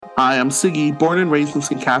I am Siggy, born and raised in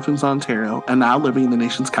St. Catharines, Ontario, and now living in the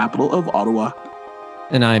nation's capital of Ottawa.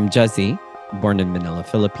 And I'm Jezzie, born in Manila,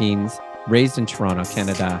 Philippines, raised in Toronto,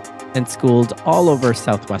 Canada, and schooled all over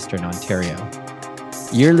southwestern Ontario.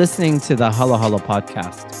 You're listening to the Halo Halo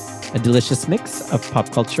podcast, a delicious mix of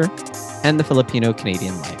pop culture and the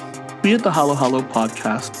Filipino-Canadian life. We at the Halo Halo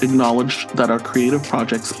podcast acknowledge that our creative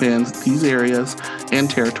project spans these areas and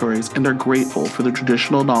territories and are grateful for the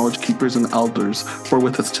traditional knowledge keepers and elders who are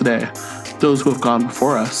with us today, those who have gone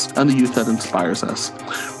before us, and the youth that inspires us.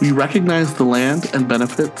 We recognize the land and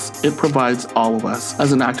benefits it provides all of us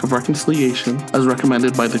as an act of reconciliation, as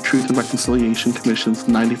recommended by the Truth and Reconciliation Commission's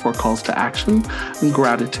 94 calls to action, and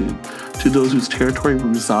gratitude to those whose territory we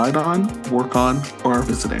reside on, work on, or are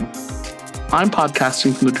visiting. I'm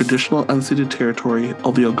podcasting from the traditional unceded territory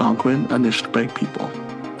of the Algonquin Anishinaabeg people.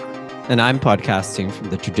 And I'm podcasting from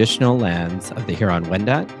the traditional lands of the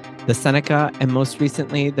Huron-Wendat, the Seneca, and most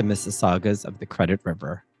recently, the Mississaugas of the Credit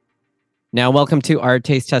River. Now, welcome to our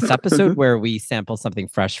Taste Test episode where we sample something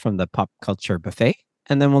fresh from the pop culture buffet,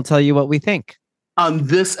 and then we'll tell you what we think. On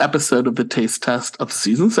this episode of the Taste Test of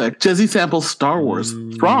Season 6, Jezzie samples Star Wars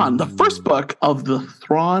Thrawn, the first book of the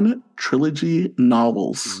Thrawn Trilogy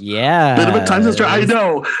novels. Yeah. Bit of a tongue twister. I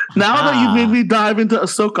know. Now that you've made me dive into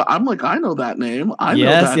Ahsoka, I'm like, I know that name. I know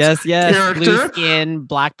that character. Blue skin,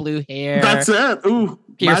 blue hair. That's it. Ooh.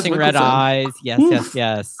 Piercing red eyes.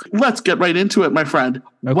 Yes. Let's get right into it, my friend.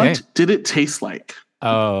 Okay. What did it taste like?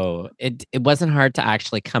 Oh, it wasn't hard to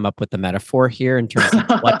actually come up with the metaphor here in terms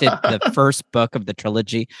of what did the first book of the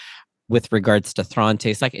trilogy with regards to Thrawn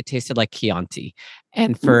taste like. It tasted like chianti.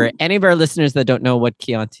 And for any of our listeners that don't know what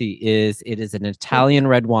chianti is, it is an Italian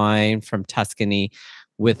red wine from Tuscany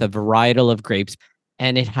with a varietal of grapes.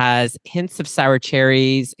 And it has hints of sour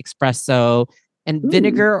cherries, espresso, and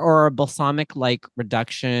vinegar or a balsamic-like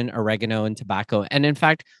reduction, oregano, and tobacco. And in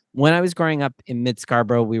fact, when I was growing up in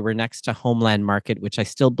Mid-Scarborough, we were next to Homeland Market, which I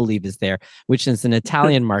still believe is there, which is an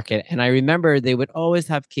Italian market. And I remember they would always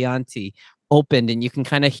have Chianti opened, and you can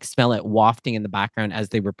kind of smell it wafting in the background as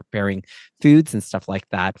they were preparing foods and stuff like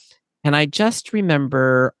that. And I just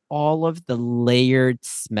remember all of the layered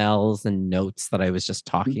smells and notes that I was just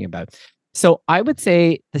talking about. So I would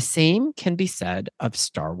say the same can be said of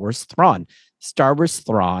Star Wars Thrawn. Star Wars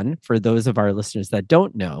Thrawn, for those of our listeners that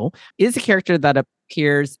don't know, is a character that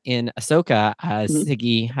appears in Ahsoka, as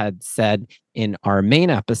Siggy had said in our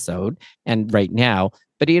main episode and right now,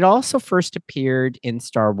 but he had also first appeared in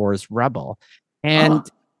Star Wars Rebel. And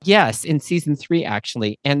yes, in season 3,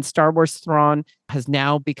 actually. And Star Wars Thrawn has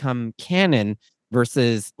now become canon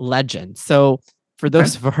versus legend. So for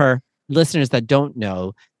those of our listeners that don't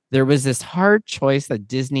know, there was this hard choice that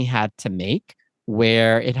Disney had to make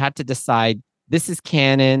where it had to decide this is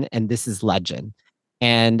canon and this is legend.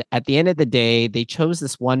 And at the end of the day, they chose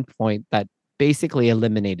this one point that basically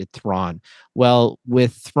eliminated Thrawn. Well,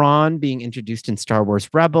 with Thrawn being introduced in Star Wars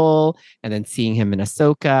Rebel and then seeing him in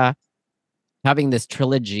Ahsoka, having this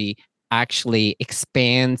trilogy actually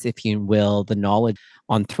expands, if you will, the knowledge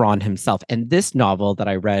on Thrawn himself. And this novel that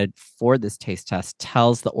I read for this taste test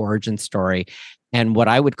tells the origin story and what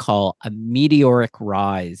I would call a meteoric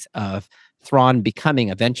rise of Thrawn becoming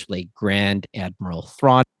eventually Grand Admiral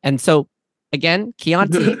Thrawn. And so, again,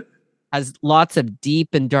 Chianti has lots of deep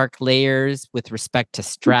and dark layers with respect to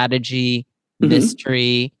strategy,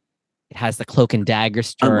 mystery. It has the cloak and dagger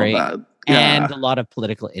story and a lot of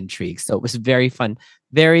political intrigue. So it was very fun,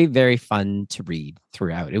 very, very fun to read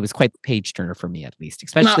throughout. It was quite the page turner for me, at least,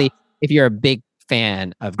 especially if you're a big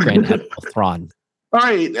fan of Grand Admiral Thrawn. All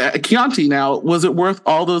right, Chianti now, was it worth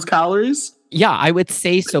all those calories? Yeah, I would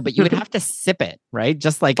say so, but you would have to sip it, right?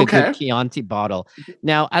 Just like a good Chianti bottle.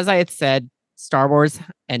 Now, as I had said, Star Wars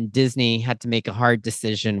and Disney had to make a hard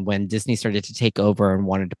decision when Disney started to take over and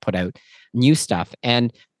wanted to put out new stuff.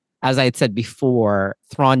 And as I had said before,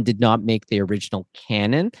 Thrawn did not make the original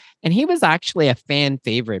canon, and he was actually a fan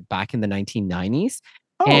favorite back in the 1990s.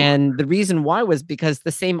 And the reason why was because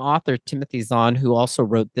the same author, Timothy Zahn, who also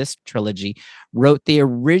wrote this trilogy, wrote the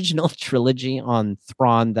original trilogy on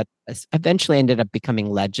Thrawn that eventually ended up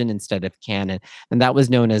becoming legend instead of canon. And that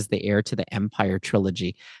was known as the Heir to the Empire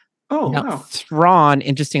trilogy. Thrawn,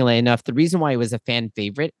 interestingly enough, the reason why he was a fan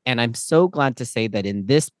favorite, and I'm so glad to say that in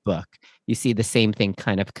this book, you see the same thing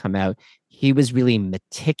kind of come out. He was really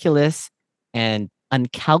meticulous and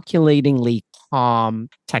uncalculatingly calm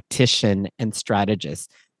tactician and strategist.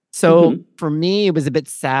 So for me, it was a bit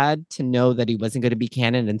sad to know that he wasn't going to be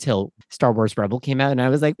canon until Star Wars Rebel came out. And I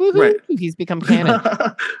was like, woohoo, he's become canon.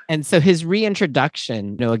 And so his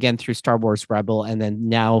reintroduction, again, through Star Wars Rebel and then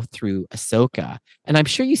now through Ahsoka. And I'm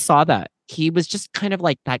sure you saw that. He was just kind of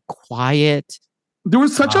like that quiet, There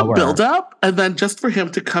was such a power. build-up, and then just for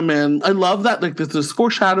him to come in, I love that. Like, there's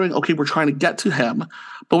foreshadowing. Okay, we're trying to get to him,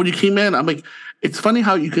 but when you came in, I'm like, it's funny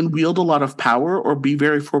how you can wield a lot of power or be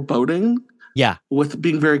very foreboding. Yeah, with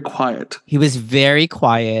being very quiet. He was very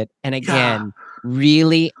quiet, and again,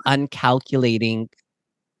 really uncalculating,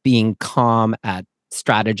 being calm at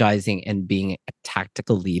strategizing and being a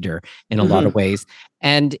tactical leader in a lot of ways.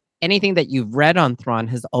 And anything that you've read on Thrawn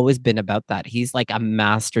has always been about that. He's like a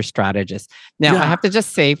master strategist. Now, I have to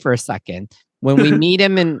just say for a second, when we meet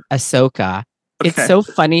him in Ahsoka, it's so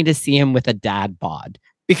funny to see him with a dad bod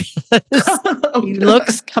because he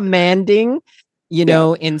looks commanding. You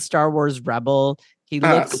know, in Star Wars Rebel, he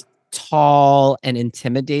looks tall and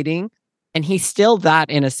intimidating, and he's still that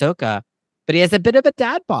in Ahsoka. But he has a bit of a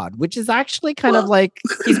dad bod, which is actually kind of like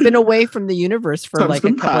he's been away from the universe for like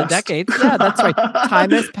a couple of decades. Yeah, that's right. Time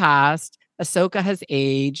has passed. Ahsoka has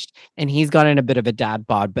aged, and he's gotten a bit of a dad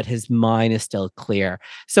bod, but his mind is still clear.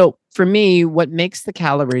 So for me, what makes the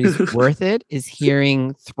calories worth it is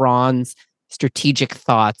hearing Thrawn's strategic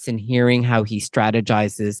thoughts and hearing how he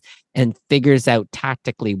strategizes and figures out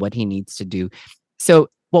tactically what he needs to do. So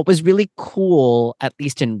what was really cool, at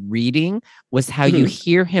least in reading, was how you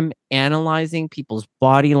hear him analyzing people's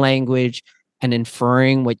body language and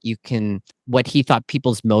inferring what he thought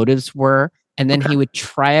people's motives were. And then he would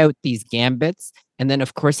try out these gambits. And then,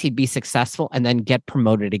 of course, he'd be successful and then get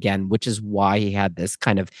promoted again, which is why he had this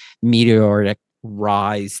kind of meteoric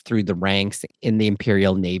rise through the ranks in the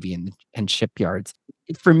Imperial Navy and shipyards.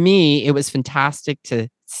 For me, it was fantastic to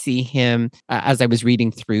see him, as I was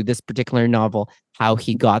reading through this particular novel, how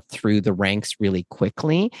he got through the ranks really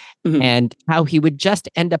quickly and how he would just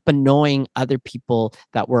end up annoying other people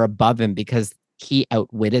that were above him because he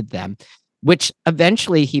outwitted them, which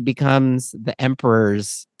eventually he becomes the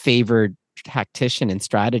Emperor's favored tactician and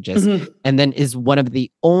strategist, and then is one of the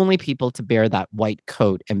only people to bear that white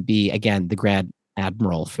coat and be, again, the Grand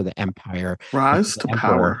Admiral for the Empire. Rise to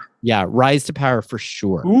power. Yeah, rise to power for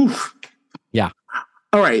sure. Oof. Yeah.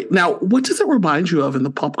 All right. Now, what does it remind you of in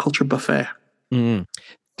the pop culture buffet?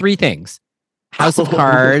 3 things. House of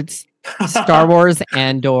Cards, Star Wars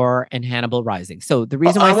Andor, and Hannibal Rising. So the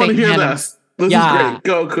reason why I say hear this. This is great.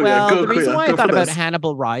 Go, Kuya. Well, the reason why I thought about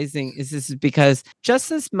Hannibal Rising is because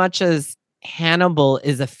just as much as Hannibal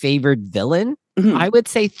is a favored villain, I would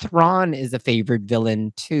say Thrawn is a favored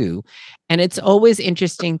villain too. And it's always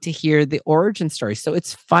interesting to hear the origin story. So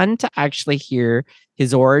it's fun to actually hear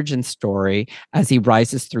his origin story as he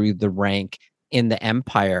rises through the rank in the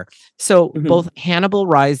Empire. So both Hannibal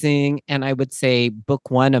Rising and I would say book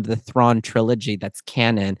 1 of the Thrawn trilogy that's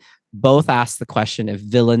canon both ask the question if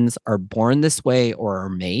villains are born this way or are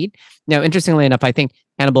made. Now, interestingly enough, I think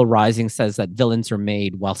Hannibal Rising says that villains are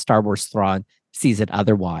made, while Star Wars Thrawn sees it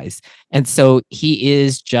otherwise. And so he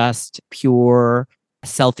is just pure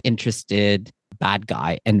self-interested bad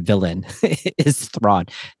guy and villain is Thrawn.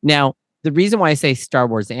 Now, the reason why I say Star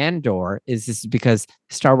Wars Andor is because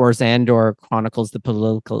Star Wars Andor chronicles the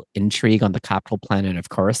political intrigue on the capital planet of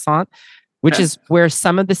Coruscant, which is where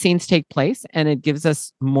some of the scenes take place, and it gives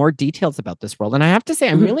us more details about this world. And I have to say,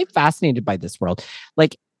 I'm really fascinated by this world.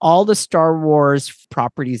 Like all the Star Wars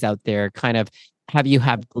properties out there kind of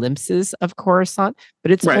have glimpses of Coruscant,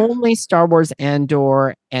 but it's only Star Wars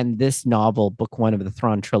Andor and this novel, book 1 of the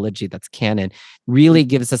Thrawn trilogy that's canon, really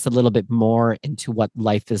gives us a little bit more into what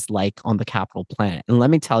life is like on the capital planet. And let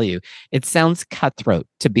me tell you, it sounds cutthroat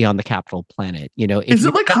to be on the capital planet. You know, is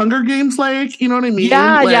it like Hunger Games? Like, you know what I mean?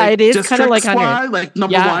 Yeah, like, it is kind of like Hunger. Like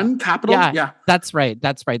number 1 capital. Yeah, that's right.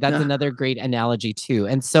 That's another great analogy too.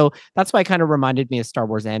 And so that's why it kind of reminded me of Star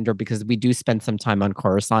Wars Andor, because we do spend some time on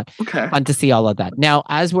Coruscant. Okay, fun to see all of that. Now,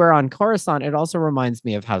 as we're on Coruscant, it also reminds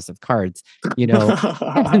me of House of Cards. You know.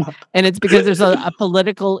 And it's because there's a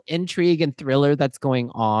political intrigue and thriller that's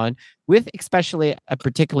going on with especially a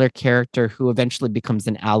particular character who eventually becomes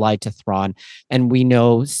an ally to Thrawn. And we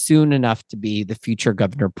know soon enough to be the future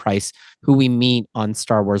Governor Price, who we meet on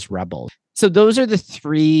Star Wars Rebels. So those are the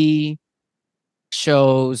 3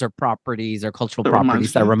 shows or properties or cultural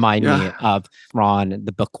properties that remind me of Thrawn,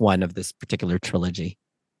 the book 1 of this particular trilogy.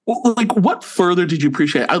 Well, like, what further did you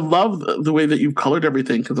appreciate? I love the way that you've colored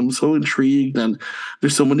everything because I'm so intrigued and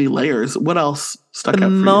there's so many layers. What else stuck out for you?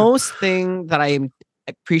 The most thing that I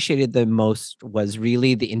appreciated the most was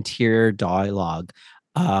really the interior dialogue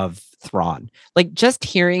of Thrawn. Like just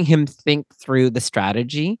hearing him think through the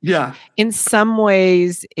strategy. Yeah. In some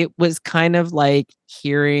ways, it was kind of like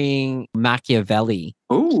hearing Machiavelli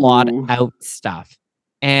plot out stuff.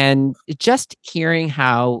 And just hearing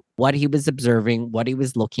what he was observing, what he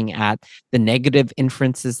was looking at, the negative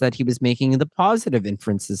inferences that he was making, and the positive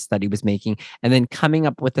inferences that he was making, and then coming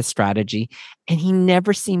up with a strategy. And he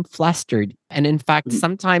never seemed flustered. And in fact,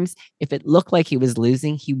 sometimes if it looked like he was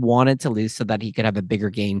losing, he wanted to lose so that he could have a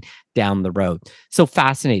bigger gain down the road. So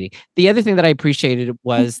fascinating. The other thing that I appreciated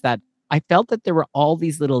was that I felt that there were all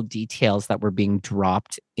these little details that were being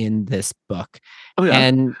dropped in this book. Oh, yeah.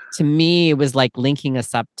 And to me, it was like linking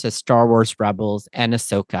us up to Star Wars Rebels and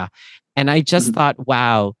Ahsoka. And I just thought,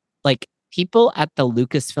 wow, like people at the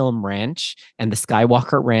Lucasfilm Ranch and the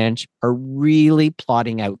Skywalker Ranch are really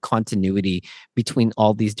plotting out continuity between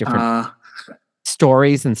all these different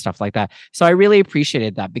stories and stuff like that. So I really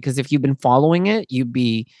appreciated that, because if you've been following it, you'd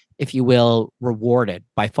be, if you will, rewarded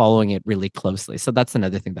by following it really closely. So that's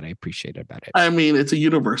another thing that I appreciated about it. I mean, it's a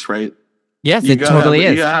universe, right? Yes, it totally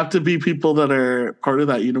is. You have to be people that are part of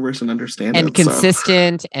that universe and understand it. And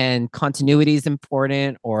consistent, and continuity is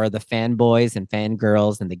important, or the fanboys and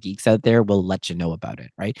fangirls and the geeks out there will let you know about it,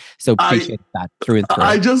 right? So appreciate that through and through.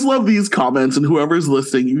 I just love these comments, and whoever's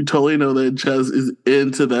listening, you totally know that Ches is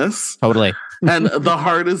into this. Totally. And the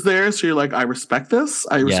heart is there, so you're like, I respect this.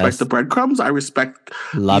 I respect the breadcrumbs. I respect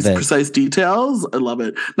these precise details. I love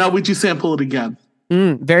it. Now, would you sample it again?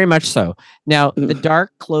 Very much so. Now, the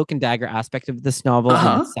dark cloak and dagger aspect of this novel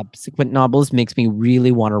and subsequent novels makes me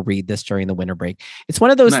really want to read this during the winter break. It's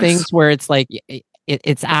one of those things where it's like,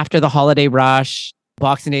 it's after the holiday rush,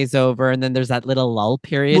 Boxing Day's over, and then there's that little lull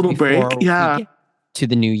period before break, we get to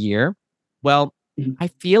the new year. Well, I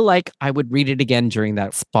feel like I would read it again during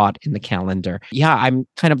that spot in the calendar. Yeah, I'm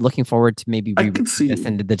kind of looking forward to maybe reading this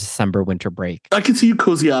into the December winter break. I can see you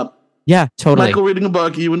cozy up. Yeah, totally. Michael reading a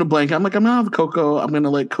book, you in a blanket. I'm like, I'm gonna have cocoa. I'm gonna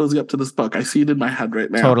like cozy up to this book. I see it in my head right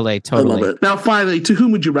now. Totally. I love it. Now, finally, to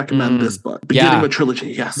whom would you recommend this book? Beginning of a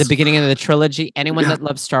trilogy. Yes, the beginning of the trilogy. Anyone that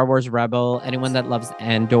loves Star Wars Rebel, anyone that loves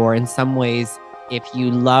Andor. In some ways, if you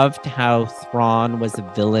loved how Thrawn was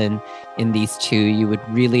a villain in these two, you would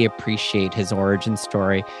really appreciate his origin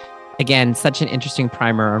story. Again, such an interesting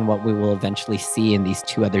primer on what we will eventually see in these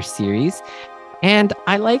two other series. And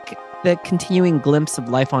I like the continuing glimpse of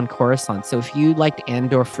life on Coruscant. So if you liked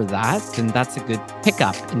Andor for that, then that's a good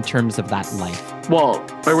pickup in terms of that life. Well,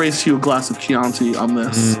 I raised you a glass of Chianti on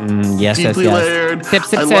this. Yes, deeply layered. Sip,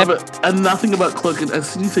 I love it. And nothing about cloak and, as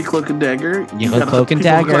soon as you say cloak and dagger, you got cloak and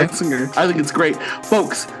dagger. I think it's great.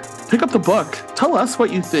 Folks, pick up the book. Tell us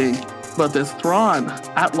what you think about this Thrawn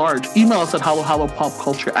at large. Email us at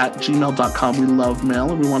hallowhallowpopculture@gmail.com. We love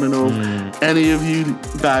mail, and we want to know if any of you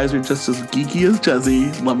guys are just as geeky as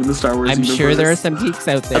Jezzie, loving the Star Wars universe. I'm sure there are some geeks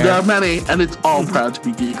out there. There are many, and it's all proud to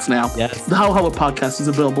be geeks now. Yes. The Hello Hello Podcast is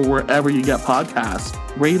available wherever you get podcasts.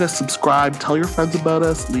 Rate us, subscribe, tell your friends about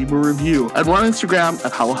us, leave a review. And we're on Instagram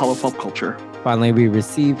at Hello Hello Pop Culture. Finally, we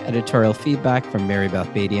receive editorial feedback from Mary Beth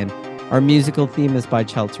Badian. Our musical theme is by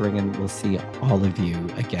Cheltering, and we'll see all of you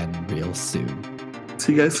again real soon.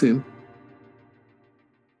 See you guys soon.